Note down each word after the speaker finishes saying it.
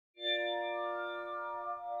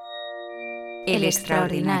El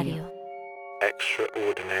extraordinario.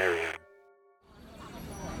 Extraordinarium.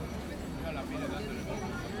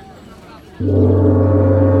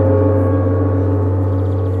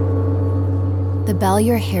 The bell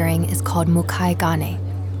you're hearing is called Mukai Gane,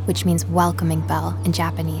 which means welcoming bell in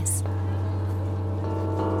Japanese.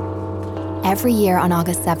 Every year on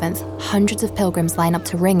August 7th, hundreds of pilgrims line up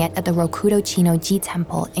to ring it at the Rokudo Chino-ji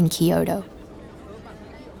Temple in Kyoto.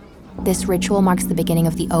 This ritual marks the beginning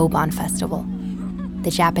of the Obon Festival, the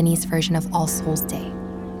Japanese version of All Souls' Day.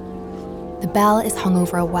 The bell is hung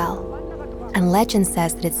over a well, and legend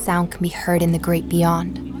says that its sound can be heard in the great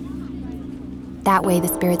beyond. That way, the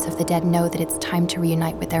spirits of the dead know that it's time to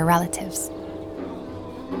reunite with their relatives.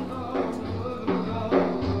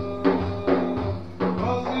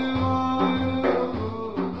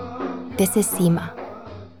 This is Sima,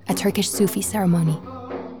 a Turkish Sufi ceremony.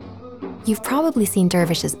 You've probably seen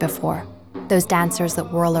dervishes before, those dancers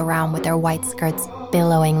that whirl around with their white skirts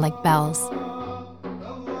billowing like bells.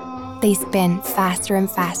 They spin faster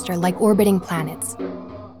and faster like orbiting planets,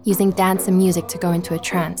 using dance and music to go into a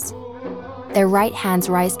trance. Their right hands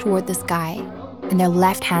rise toward the sky, and their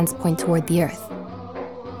left hands point toward the earth.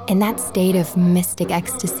 In that state of mystic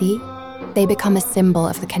ecstasy, they become a symbol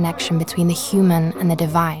of the connection between the human and the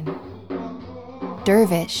divine.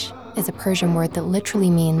 Dervish is a Persian word that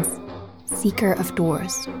literally means seeker of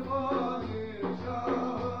doors.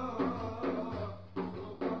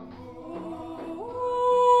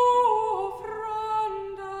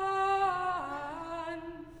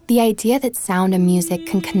 The idea that sound and music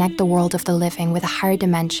can connect the world of the living with a higher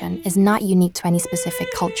dimension is not unique to any specific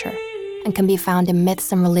culture and can be found in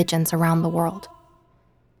myths and religions around the world.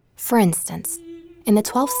 For instance, in the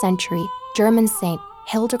 12th century, German saint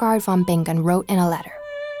Hildegard von Bingen wrote in a letter,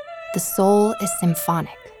 "The soul is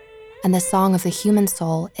symphonic, and the song of the human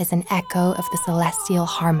soul is an echo of the celestial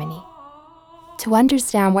harmony." To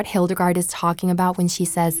understand what Hildegard is talking about when she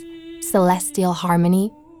says celestial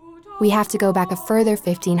harmony, we have to go back a further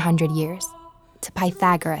 1,500 years to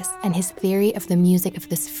Pythagoras and his theory of the music of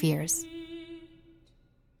the spheres.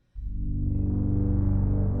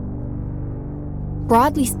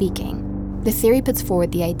 Broadly speaking, the theory puts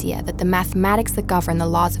forward the idea that the mathematics that govern the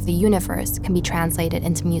laws of the universe can be translated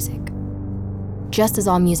into music, just as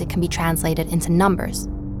all music can be translated into numbers.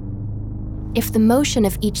 If the motion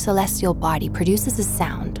of each celestial body produces a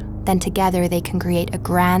sound, then together they can create a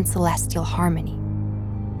grand celestial harmony.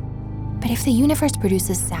 But if the universe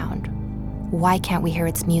produces sound, why can't we hear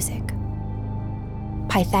its music?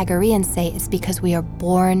 Pythagoreans say it's because we are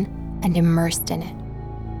born and immersed in it.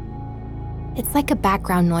 It's like a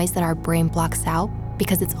background noise that our brain blocks out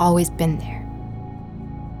because it's always been there.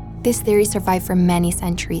 This theory survived for many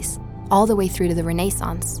centuries, all the way through to the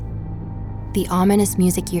Renaissance. The ominous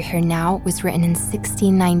music you hear now was written in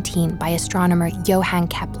 1619 by astronomer Johann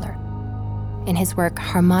Kepler in his work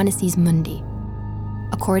Harmonices Mundi.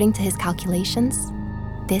 According to his calculations,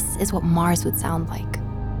 this is what Mars would sound like.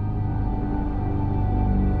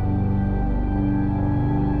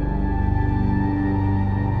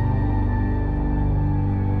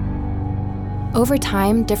 Over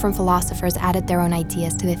time, different philosophers added their own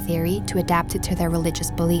ideas to the theory to adapt it to their religious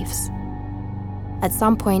beliefs. At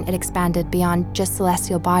some point, it expanded beyond just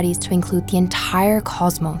celestial bodies to include the entire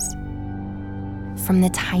cosmos, from the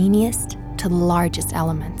tiniest to the largest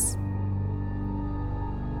elements.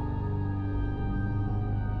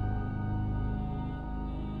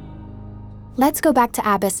 Let's go back to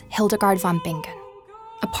abbess Hildegard von Bingen.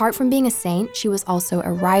 Apart from being a saint, she was also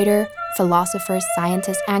a writer, philosopher,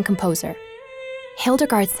 scientist, and composer.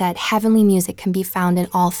 Hildegard said heavenly music can be found in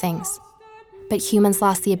all things, but humans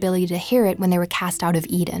lost the ability to hear it when they were cast out of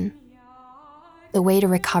Eden. The way to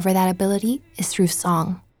recover that ability is through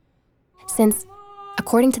song. Since,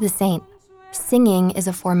 according to the saint, singing is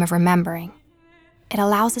a form of remembering. It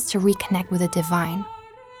allows us to reconnect with the divine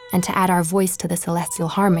and to add our voice to the celestial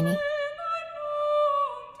harmony.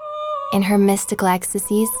 In her mystical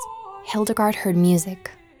ecstasies, Hildegard heard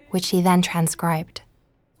music, which she then transcribed.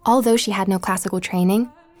 Although she had no classical training,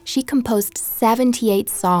 she composed 78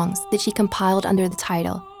 songs that she compiled under the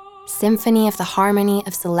title Symphony of the Harmony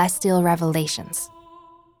of Celestial Revelations.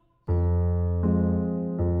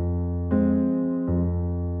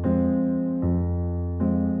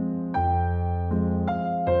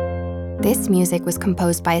 This music was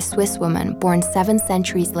composed by a Swiss woman born 7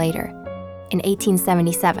 centuries later, in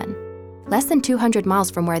 1877, less than 200 miles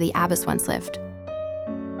from where the abbess once lived.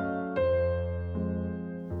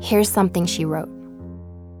 Here's something she wrote.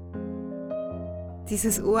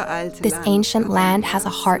 This ancient land has a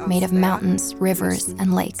heart made of mountains, rivers,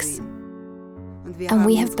 and lakes. and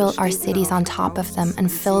we have built our cities on top of them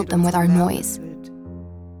and filled them with our noise.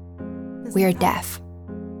 We are deaf.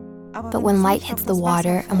 But when light hits the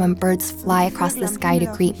water and when birds fly across the sky to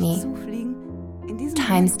greet me,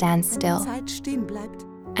 time stands still,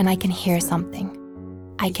 and I can hear something.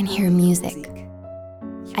 I can hear music.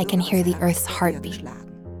 I can hear the earth's heartbeat.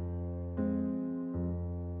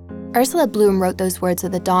 Ursula Bloom wrote those words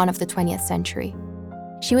at the dawn of the 20th century.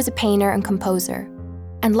 She was a painter and composer,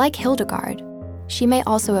 and like Hildegard, she may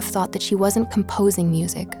also have thought that she wasn't composing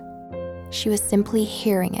music. She was simply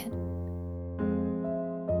hearing it.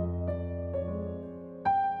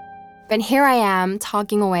 But here I am,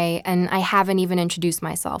 talking away, and I haven't even introduced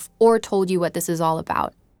myself or told you what this is all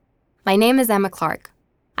about. My name is Emma Clark.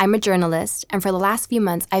 I'm a journalist, and for the last few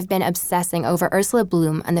months, I've been obsessing over Ursula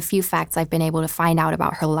Bloom and the few facts I've been able to find out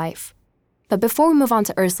about her life. But before we move on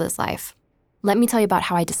to Ursula's life, let me tell you about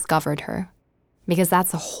how I discovered her, because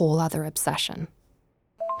that's a whole other obsession.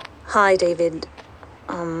 Hi, David.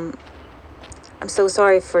 I'm so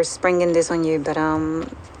sorry for springing this on you, but I'm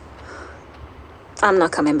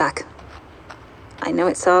not coming back. I know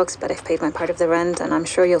it sucks, but I've paid my part of the rent, and I'm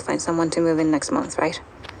sure you'll find someone to move in next month, right?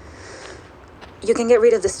 You can get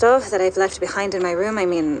rid of the stuff that I've left behind in my room. I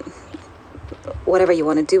mean, whatever you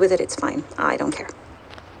want to do with it, it's fine. I don't care.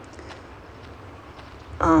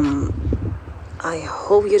 I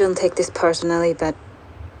hope you don't take this personally, but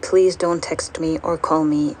please don't text me or call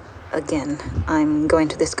me again. I'm going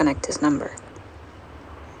to disconnect this number.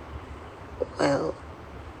 Well,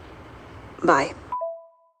 bye.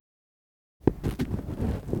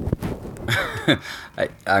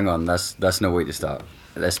 Hang on, that's no way to start.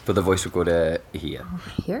 Let's put the voice recorder here.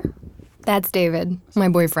 Here? That's David, my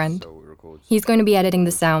boyfriend. He's going to be editing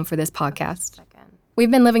the sound for this podcast.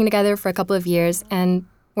 We've been living together for a couple of years, and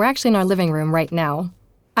we're actually in our living room right now.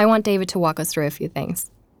 I want David to walk us through a few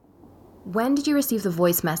things. When did you receive the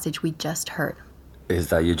voice message we just heard? Is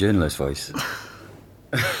that your journalist voice?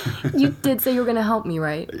 You did say you were going to help me,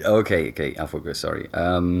 right? Okay, I forgot, sorry.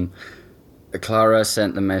 Clara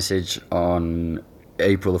sent the message on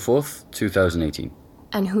April the 4th, 2018.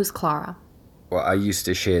 And who's Clara? Well, I used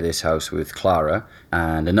to share this house with Clara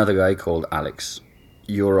and another guy called Alex.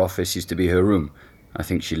 Your office used to be her room. I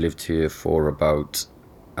think she lived here for about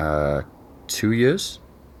 2 years.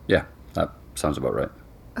 Yeah, that sounds about right.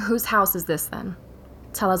 Whose house is this then?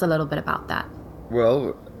 Tell us a little bit about that.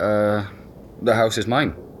 Well, the house is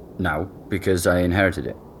mine now because I inherited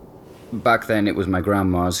it. Back then it was my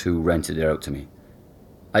grandma's who rented it out to me.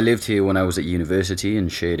 I lived here when I was at university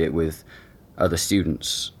and shared it with other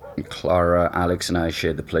students. Clara, Alex and I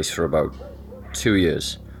shared the place for about 2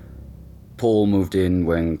 years. Paul moved in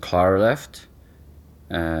when Clara left.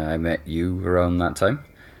 I met you around that time.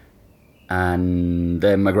 And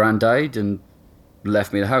then my gran died and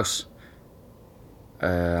left me the house.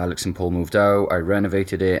 Alex and Paul moved out, I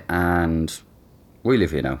renovated it, and we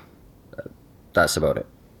live here now. That's about it.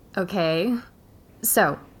 Okay.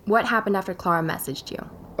 So, what happened after Clara messaged you?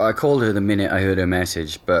 I called her the minute I heard her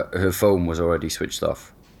message, but her phone was already switched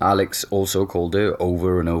off. Alex also called her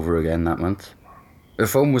over and over again that month. Her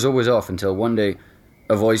phone was always off until one day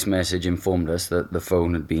a voice message informed us that the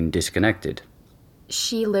phone had been disconnected.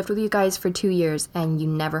 She lived with you guys for 2 years and you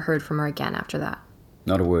never heard from her again after that?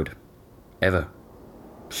 Not a word. Ever.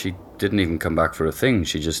 She didn't even come back for a thing.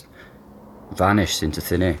 She just vanished into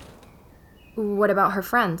thin air. What about her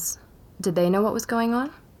friends? Did they know what was going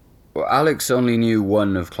on? Well, Alex only knew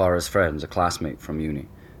one of Clara's friends, a classmate from uni.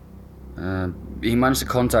 He managed to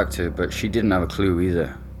contact her, but she didn't have a clue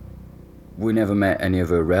either. We never met any of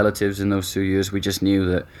her relatives in those 2 years. We just knew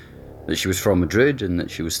that she was from Madrid and that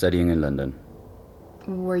she was studying in London.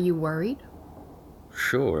 Were you worried?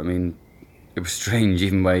 Sure, I mean, it was strange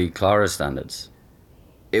even by Clara's standards.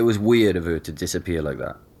 It was weird of her to disappear like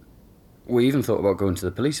that. We even thought about going to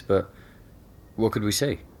the police, but what could we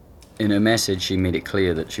say? In her message, she made it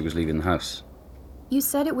clear that she was leaving the house. You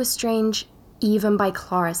said it was strange even by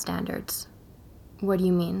Clara's standards. What do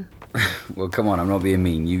you mean? Well, come on, I'm not being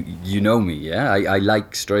mean. You know me, yeah? I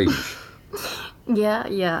like strange.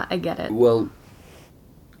 Yeah, I get it. Well,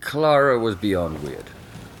 Clara was beyond weird.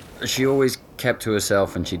 She always kept to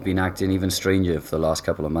herself and she'd been acting even stranger for the last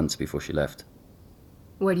couple of months before she left.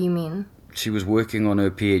 What do you mean? She was working on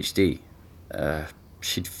her PhD.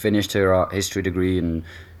 She'd finished her art history degree and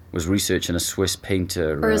was researching a Swiss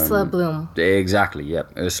painter. Ursula Bloom. Exactly,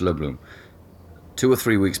 yep, Ursula Bloom. 2 or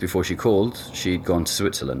 3 weeks before she called, she'd gone to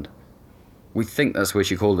Switzerland. We think that's where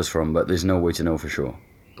she called us from, but there's no way to know for sure.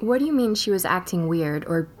 What do you mean she was acting weird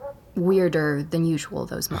or weirder than usual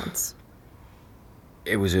those months?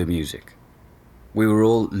 It was her music. We were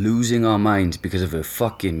all losing our minds because of her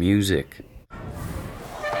fucking music.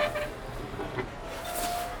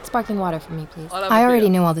 sparkling water for me, please. I'll have a I already beer.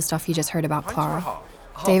 knew all the stuff you just heard about Clara.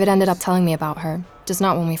 David ended up telling me about her, just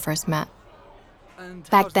not when we first met. And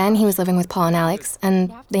Back how's then, the- he was living with Paul and Alex,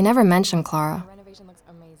 and they never mentioned Clara.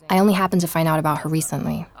 I only happened to find out about her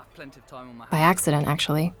recently. I've plenty of time on my By hands. accident,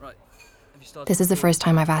 actually. Right. Have you started This is the to- first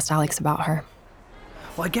time I've asked Alex about her.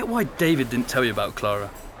 Well, I get why David didn't tell you about Clara.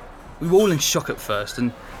 We were all in shock at first,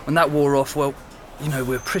 and when that wore off, well, we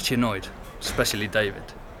were pretty annoyed, especially David.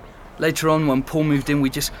 Later on, when Paul moved in, we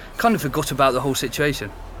just kind of forgot about the whole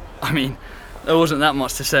situation. I mean, there wasn't that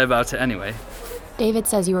much to say about it anyway. David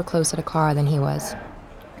says you were closer to Clara than he was.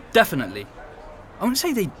 Definitely. I wouldn't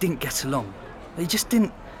say they didn't get along. They just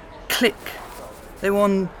didn't click. They were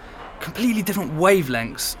on completely different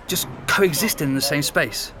wavelengths, just coexisting in the same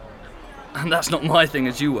space. And that's not my thing,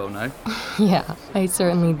 as you well know. Yeah, I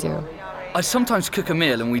certainly do. I'd sometimes cook a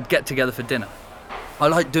meal and we'd get together for dinner. I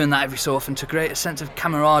like doing that every so often to create a sense of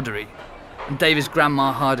camaraderie. And David's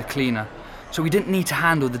grandma hired a cleaner, so we didn't need to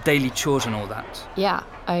handle the daily chores and all that. Yeah,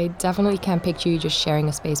 I definitely can't picture you just sharing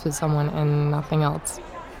a space with someone and nothing else.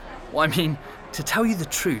 Well, I mean, to tell you the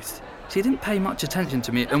truth, she didn't pay much attention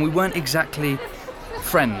to me and we weren't exactly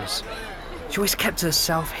friends. She always kept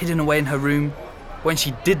herself hidden away in her room. When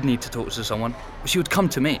she did need to talk to someone, she would come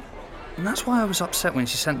to me. And that's why I was upset when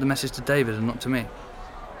she sent the message to David and not to me.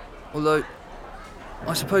 Although,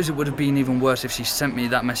 I suppose it would have been even worse if she sent me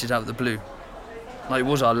that message out of the blue. Like, it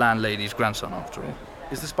was our landlady's grandson, after all.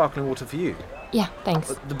 Is the sparkling water for you? Yeah,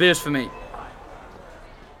 thanks. The beer's for me.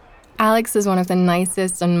 Alex is one of the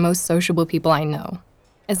nicest and most sociable people I know.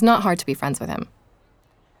 It's not hard to be friends with him.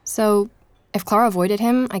 So, if Clara avoided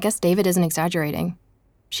him, I guess David isn't exaggerating.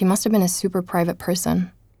 She must have been a super private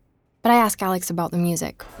person. But I asked Alex about the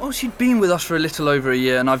music. Well, she'd been with us for a little over a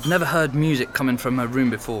year, and I've never heard music coming from her room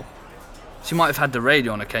before. She might have had the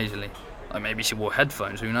radio on occasionally. Like maybe she wore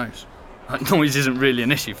headphones, who knows? Noise isn't really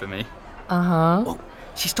an issue for me. Uh-huh. Well,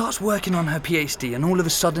 she starts working on her PhD, and all of a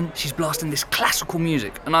sudden, she's blasting this classical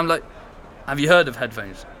music. And I'm like, have you heard of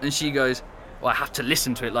headphones? And she goes, well, I have to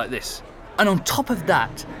listen to it like this. And on top of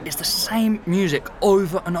that, it's the same music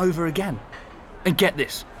over and over again. And get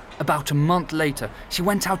this, about a month later, she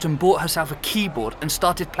went out and bought herself a keyboard and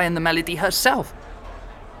started playing the melody herself.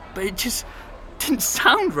 But it just didn't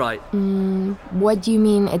sound right. What do you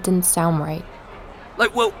mean it didn't sound right?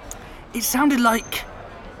 Like, well, it sounded like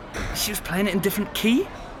she was playing it in different key,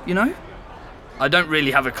 you know? I don't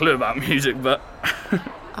really have a clue about music, but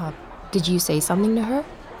Did you say something to her?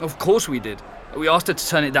 of course we did. We asked her to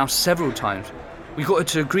turn it down several times. We got her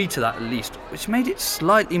to agree to that at least, which made it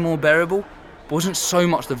slightly more bearable. But wasn't so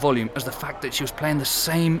much the volume as the fact that she was playing the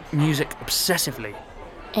same music obsessively.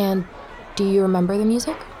 And do you remember the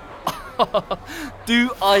music?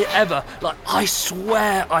 Do I ever? Like, I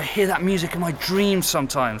swear I hear that music in my dreams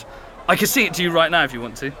sometimes. I can sing it to you right now if you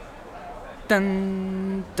want to.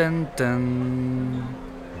 Dun dun dun.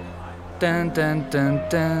 Dun dun dun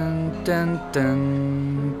dun dun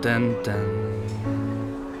dun dun dun.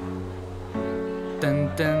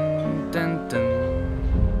 Dun dun dun dun.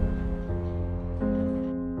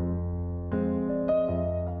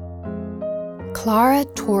 Clara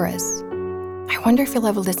Torres. I wonder if you'll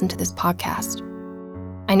ever listen to this podcast.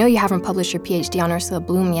 I know you haven't published your PhD on Ursula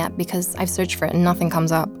Bloom yet because I've searched for it and nothing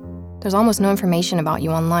comes up. There's almost no information about you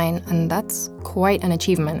online, and that's quite an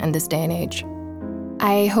achievement in this day and age.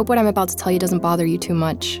 I hope what I'm about to tell you doesn't bother you too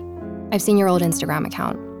much. I've seen your old Instagram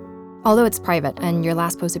account. Although it's private, and your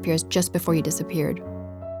last post appears just before you disappeared.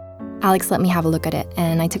 Alex let me have a look at it,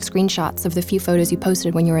 and I took screenshots of the few photos you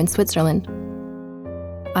posted when you were in Switzerland.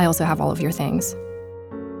 I also have all of your things.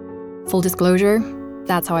 Full disclosure,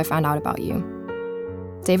 that's how I found out about you.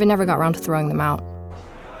 David never got around to throwing them out.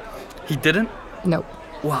 He didn't? Nope.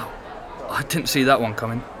 Wow. I didn't see that one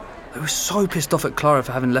coming. I was so pissed off at Clara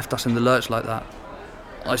for having left us in the lurch like that.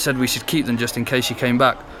 I said we should keep them just in case she came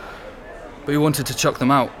back. But he wanted to chuck them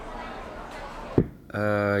out.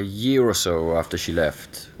 A year or so after she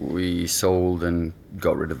left, we sold and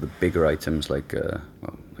got rid of the bigger items like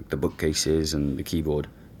the bookcases and the keyboard.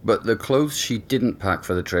 But the clothes she didn't pack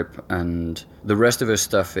for the trip and the rest of her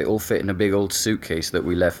stuff, it all fit in a big old suitcase that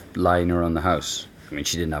we left lying around the house. I mean,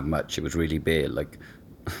 she didn't have much. It was really bare, like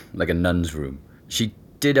a nun's room. She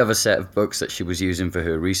did have a set of books that she was using for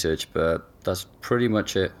her research, but that's pretty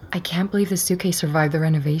much it. I can't believe the suitcase survived the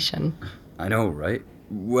renovation. I know, right?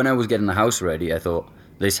 When I was getting the house ready, I thought,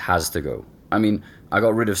 this has to go. I mean, I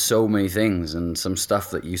got rid of so many things and some stuff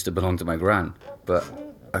that used to belong to my gran, but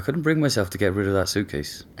I couldn't bring myself to get rid of that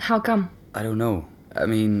suitcase. How come? I don't know. I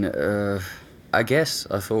mean, I guess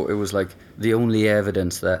I thought it was like the only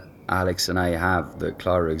evidence that Alex and I have that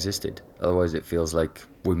Clara existed. Otherwise it feels like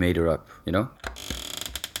we made her up, you know?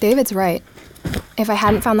 David's right. If I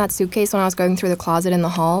hadn't found that suitcase when I was going through the closet in the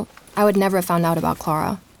hall, I would never have found out about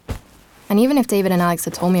Clara. And even if David and Alex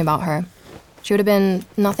had told me about her, she would have been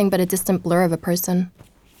nothing but a distant blur of a person.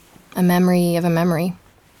 A memory of a memory.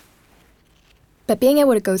 But being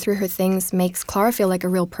able to go through her things makes Clara feel like a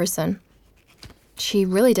real person. She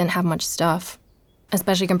really didn't have much stuff,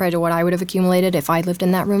 especially compared to what I would have accumulated if I'd lived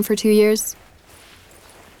in that room for 2 years.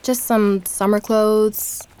 Just some summer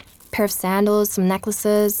clothes, a pair of sandals, some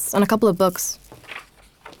necklaces, and a couple of books.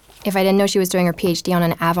 If I didn't know she was doing her PhD on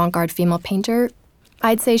an avant-garde female painter,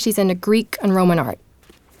 I'd say she's into Greek and Roman art.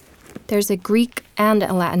 There's a Greek and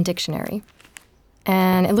a Latin dictionary.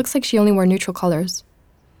 And it looks like she only wore neutral colors.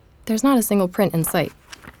 There's not a single print in sight.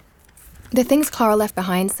 The things Clara left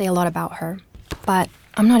behind say a lot about her, but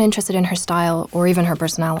I'm not interested in her style or even her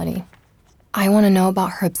personality. I want to know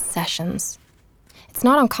about her obsessions. It's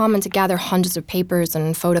not uncommon to gather hundreds of papers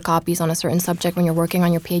and photocopies on a certain subject when you're working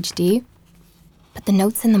on your PhD, but the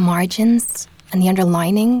notes in the margins and the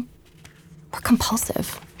underlining were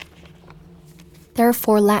compulsive. There are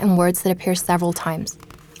 4 Latin words that appear several times.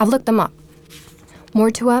 I've looked them up.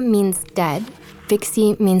 Mortua means dead,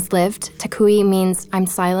 vixi means lived, tacui means I'm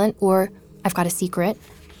silent or I've got a secret,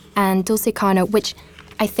 and dulcicano, which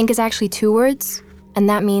I think is actually 2 words, and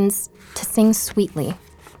that means to sing sweetly.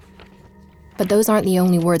 But those aren't the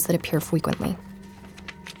only words that appear frequently.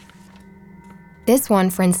 This one,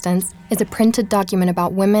 for instance, is a printed document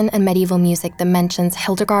about women and medieval music that mentions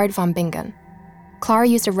Hildegard von Bingen. Clara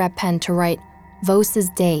used a red pen to write Voces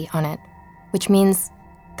Dei on it, which means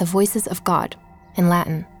the voices of God in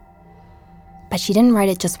Latin. But she didn't write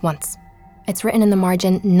it just once. It's written in the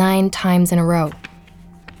margin 9 times in a row.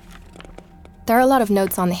 There are a lot of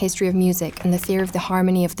notes on the history of music and the theory of the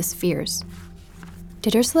harmony of the spheres.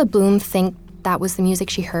 Did Ursula Bloom think that was the music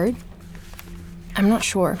she heard? I'm not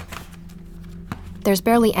sure. There's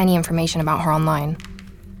barely any information about her online.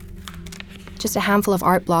 Just a handful of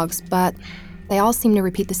art blogs, but they all seem to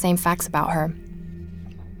repeat the same facts about her.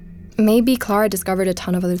 Maybe Clara discovered a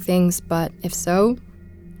ton of other things, but if so,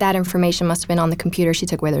 that information must have been on the computer she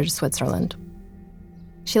took with her to Switzerland.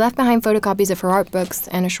 She left behind photocopies of her art books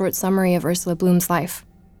and a short summary of Ursula Bloom's life.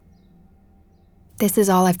 This is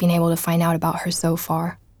all I've been able to find out about her so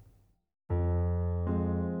far.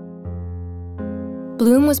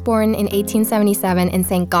 Bloom was born in 1877 in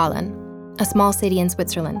St. Gallen, a small city in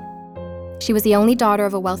Switzerland. She was the only daughter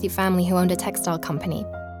of a wealthy family who owned a textile company.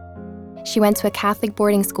 She went to a Catholic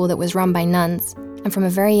boarding school that was run by nuns, and from a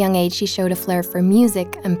very young age she showed a flair for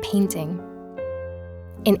music and painting.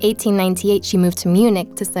 In 1898, she moved to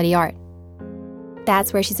Munich to study art.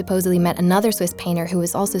 That's where she supposedly met another Swiss painter who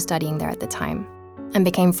was also studying there at the time, and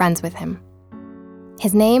became friends with him.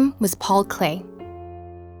 His name was Paul Klee.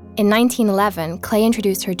 In 1911, Klee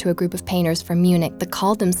introduced her to a group of painters from Munich that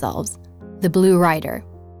called themselves the Blue Rider,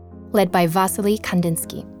 led by Vasily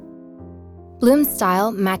Kandinsky. Bloom's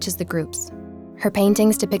style matches the group's. Her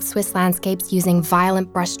paintings depict Swiss landscapes using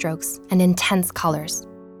violent brushstrokes and intense colors.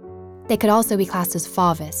 They could also be classed as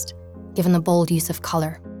Fauvist, given the bold use of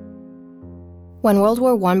color. When World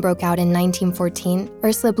War I broke out in 1914,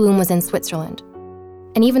 Ursula Bloom was in Switzerland.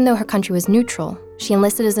 And even though her country was neutral, she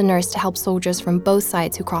enlisted as a nurse to help soldiers from both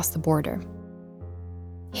sides who crossed the border.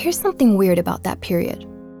 Here's something weird about that period.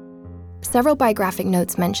 Several biographic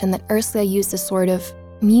notes mention that Ursula used a sort of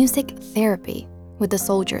music therapy with the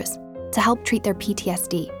soldiers to help treat their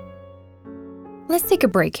PTSD. Let's take a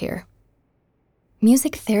break here.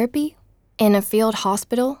 Music therapy in a field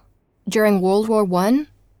hospital during World War I?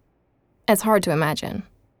 It's hard to imagine.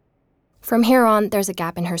 From here on, there's a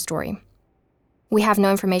gap in her story. We have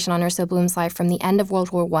no information on Ursula Bloom's life from the end of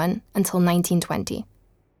World War I until 1920.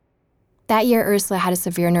 That year, Ursula had a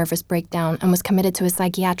severe nervous breakdown and was committed to a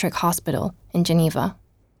psychiatric hospital in Geneva.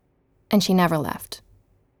 And she never left.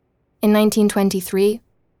 In 1923,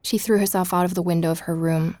 she threw herself out of the window of her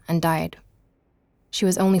room and died. She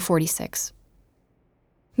was only 46.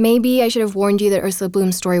 Maybe I should have warned you that Ursula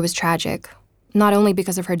Bloom's story was tragic, not only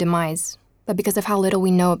because of her demise, but because of how little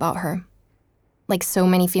we know about her. Like so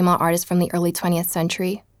many female artists from the early 20th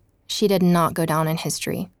century, she did not go down in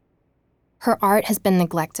history. Her art has been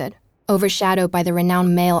neglected, overshadowed by the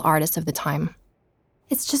renowned male artists of the time.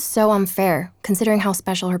 It's just so unfair, considering how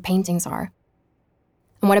special her paintings are.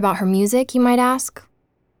 And what about her music, you might ask?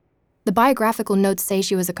 The biographical notes say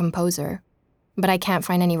she was a composer, but I can't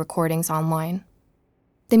find any recordings online.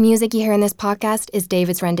 The music you hear in this podcast is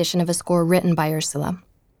David's rendition of a score written by Ursula,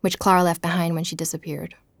 which Clara left behind when she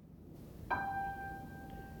disappeared.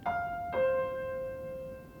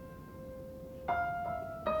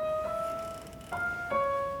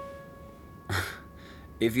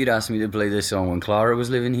 If you'd asked me to play this song when Clara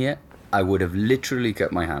was living here, I would have literally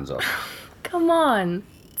cut my hands off. Come on.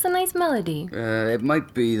 It's a nice melody. It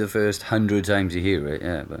might be the first 100 times you hear it,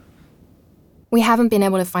 yeah, but... We haven't been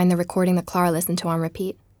able to find the recording that Clara listened to on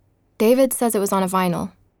repeat. David says it was on a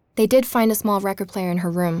vinyl. They did find a small record player in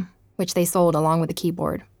her room, which they sold along with the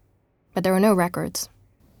keyboard. But there were no records.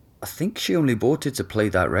 I think she only bought it to play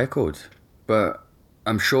that record, but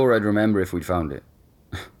I'm sure I'd remember if we'd found it.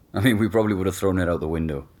 I mean, we probably would have thrown it out the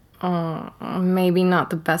window. Maybe not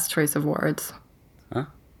the best choice of words. Huh?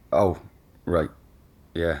 Oh, right.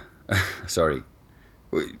 Yeah. Sorry.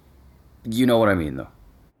 You know what I mean, though.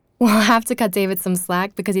 We'll have to cut David some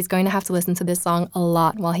slack because he's going to have to listen to this song a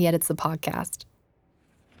lot while he edits the podcast.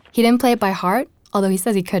 He didn't play it by heart, although he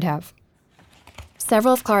says he could have.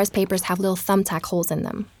 Several of Clara's papers have little thumbtack holes in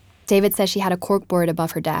them. David says she had a corkboard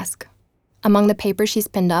above her desk. Among the papers she's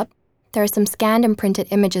pinned up, there are some scanned and printed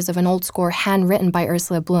images of an old score handwritten by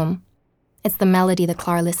Ursula Bloom. It's the melody that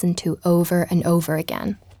Clara listened to over and over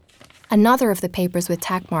again. Another of the papers with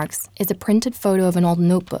tack marks is a printed photo of an old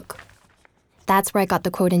notebook. That's where I got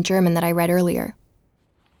the quote in German that I read earlier.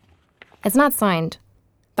 It's not signed,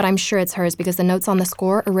 but I'm sure it's hers because the notes on the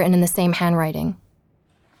score are written in the same handwriting.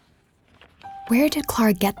 Where did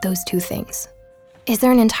Clara get those two things? Is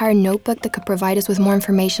there an entire notebook that could provide us with more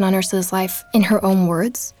information on Ursula's life in her own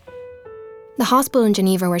words? The hospital in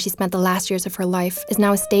Geneva where she spent the last years of her life is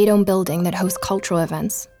now a state-owned building that hosts cultural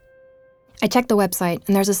events. I checked the website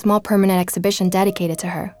and there's a small permanent exhibition dedicated to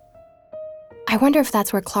her. I wonder if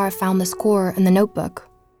that's where Clara found the score and the notebook.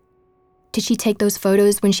 Did she take those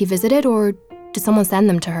photos when she visited or did someone send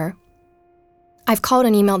them to her? I've called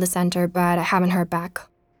and emailed the center, but I haven't heard back.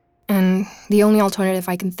 And the only alternative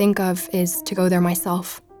I can think of is to go there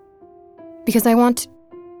myself. Because I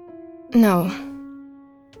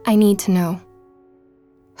need to know.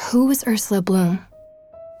 Who was Ursula Bloom?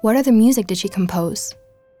 What other music did she compose?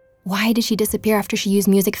 Why did she disappear after she used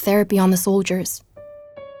music therapy on the soldiers?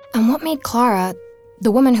 And what made Clara, the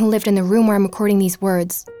woman who lived in the room where I'm recording these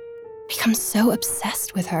words, become so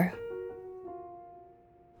obsessed with her?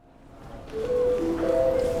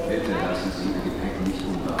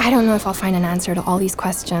 I don't know if I'll find an answer to all these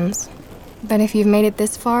questions, but if you've made it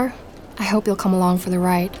this far, I hope you'll come along for the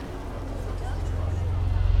ride.